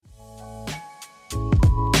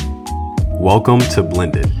Welcome to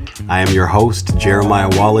Blended. I am your host, Jeremiah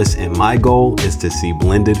Wallace, and my goal is to see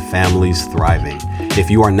blended families thriving. If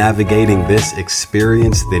you are navigating this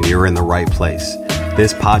experience, then you're in the right place.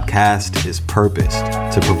 This podcast is purposed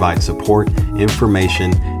to provide support,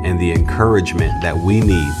 information, and the encouragement that we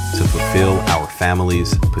need to fulfill our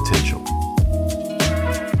family's potential.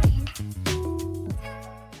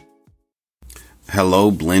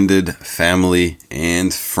 Hello, blended family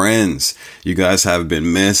and friends. You guys have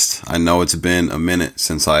been missed. I know it's been a minute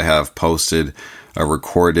since I have posted a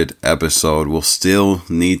recorded episode. We'll still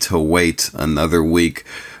need to wait another week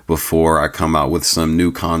before I come out with some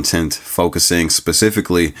new content focusing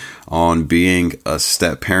specifically on being a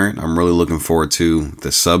step parent. I'm really looking forward to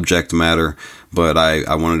the subject matter, but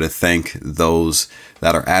I wanted to thank those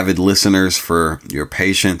that are avid listeners for your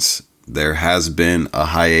patience. There has been a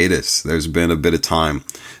hiatus. There's been a bit of time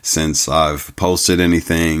since I've posted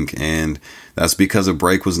anything, and that's because a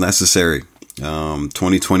break was necessary.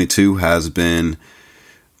 2022 has been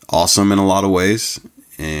awesome in a lot of ways,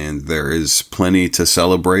 and there is plenty to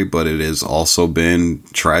celebrate, but it has also been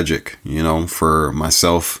tragic, for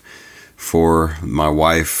myself, for my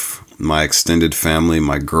wife, my extended family,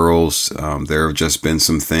 my girls. There have just been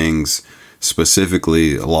some things,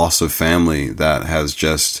 specifically a loss of family, that has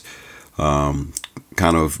just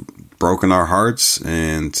kind of broken our hearts,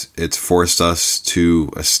 and it's forced us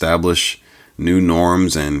to establish new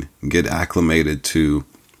norms and get acclimated to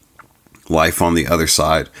life on the other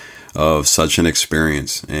side of such an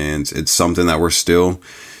experience. And it's something that we're still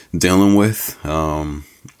dealing with.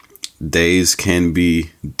 Days can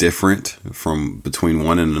be different from between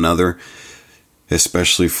one and another,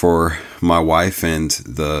 especially for my wife, and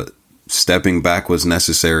the stepping back was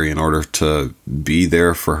necessary in order to be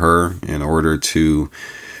there for her, in order to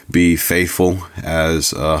be faithful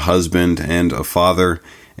as a husband and a father,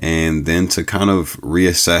 and then to kind of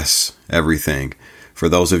reassess everything. For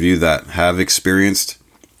those of you that have experienced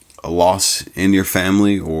a loss in your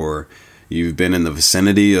family, or you've been in the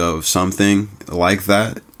vicinity of something like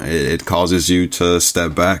that, it causes you to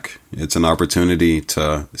step back. It's an opportunity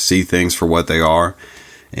to see things for what they are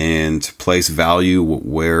and place value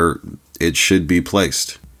where it should be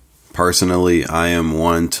placed. Personally, I am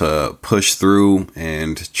one to push through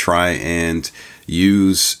and try and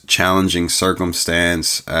use challenging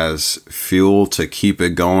circumstance as fuel to keep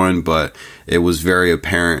it going, but it was very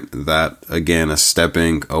apparent that, again, a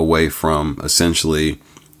stepping away from essentially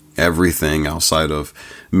everything outside of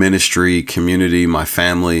ministry, community, my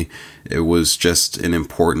family, it was just an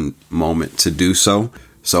important moment to do so.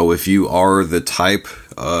 So if you are the type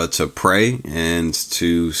to pray and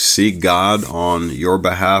to seek God on your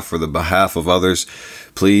behalf or the behalf of others,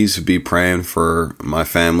 please be praying for my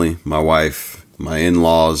family, my wife, my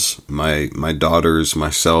in-laws, my daughters,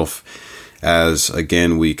 myself, as,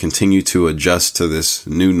 again, we continue to adjust to this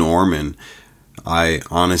new norm. And I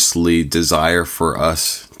honestly desire for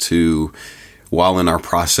us to, while in our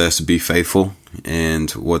process, be faithful.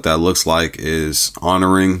 And what that looks like is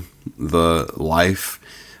honoring the life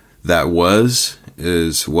that was,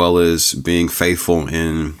 as well as being faithful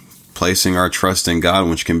in placing our trust in God,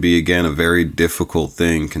 which can be, again, a very difficult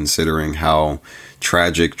thing considering how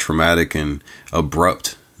tragic, traumatic, and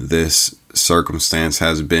abrupt this circumstance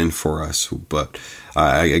has been for us. But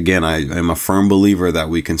I am a firm believer that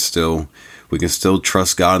we can still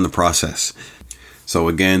trust God in the process. So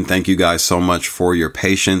again, thank you guys so much for your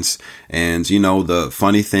patience. And the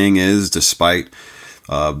funny thing is, despite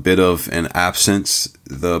a bit of an absence,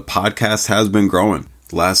 the podcast has been growing.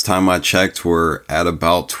 Last time I checked, we're at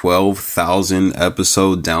about 12,000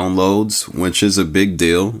 episode downloads, which is a big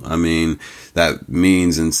deal. I mean, that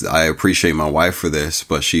means, and I appreciate my wife for this,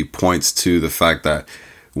 but she points to the fact that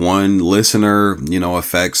one listener,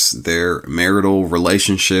 affects their marital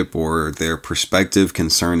relationship or their perspective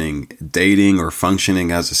concerning dating or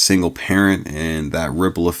functioning as a single parent, and that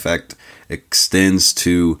ripple effect extends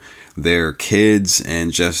to their kids,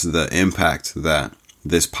 and just the impact that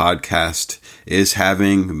this podcast is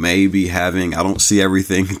may be having. I don't see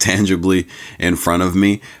everything tangibly in front of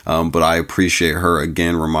me, but I appreciate her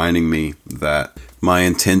again reminding me that my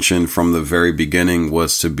intention from the very beginning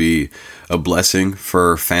was to be a blessing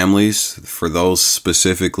for families, for those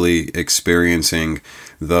specifically experiencing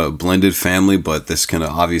the blended family, but this can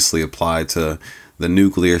obviously apply to the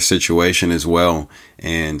nuclear situation as well.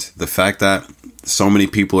 And the fact that so many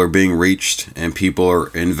people are being reached and people are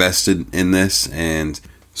invested in this and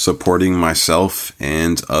supporting myself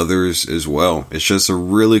and others as well. It's just a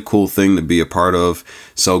really cool thing to be a part of.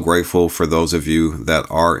 So grateful for those of you that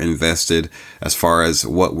are invested as far as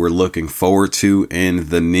what we're looking forward to in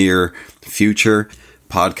the near future.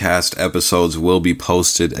 podcast episodes will be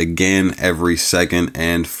posted again every second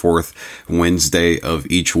and fourth Wednesday of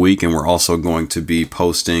each week. And we're also going to be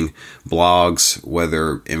posting blogs,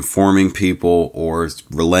 whether informing people or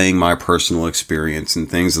relaying my personal experience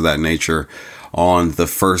and things of that nature, on the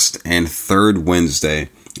first and third Wednesday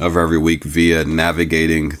of every week via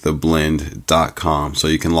navigatingtheblend.com. So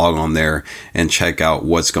you can log on there and check out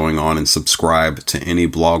what's going on and subscribe to any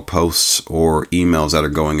blog posts or emails that are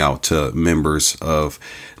going out to members of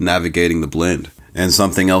Navigating the Blend. And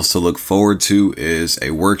something else to look forward to is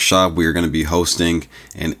a workshop. We are going to be hosting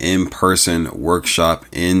an in-person workshop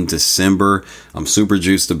in December. I'm super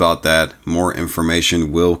juiced about that. More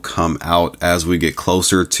information will come out as we get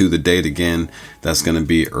closer to the date again. That's going to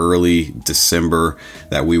be early December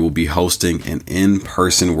that we will be hosting an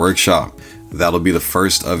in-person workshop. That'll be the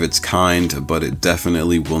first of its kind, but it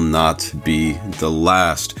definitely will not be the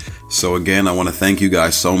last. So again, I want to thank you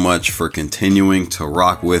guys so much for continuing to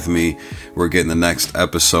rock with me. We're getting the next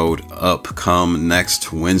episode up come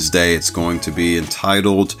next Wednesday. It's going to be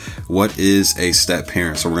entitled, What is a Step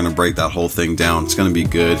Parent? So we're going to break that whole thing down. It's going to be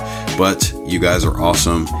good, but you guys are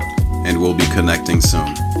awesome, and we'll be connecting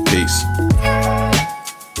soon. Peace.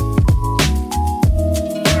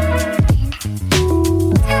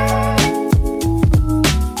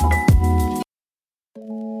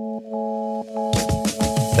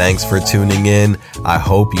 Thanks for tuning in. I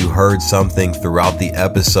hope you heard something throughout the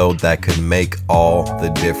episode that could make all the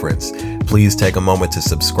difference. Please take a moment to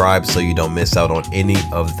subscribe so you don't miss out on any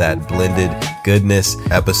of that blended goodness.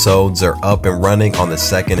 Episodes are up and running on the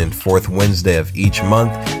second and fourth Wednesday of each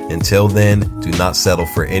month. Until then, do not settle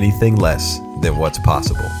for anything less than what's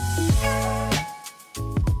possible.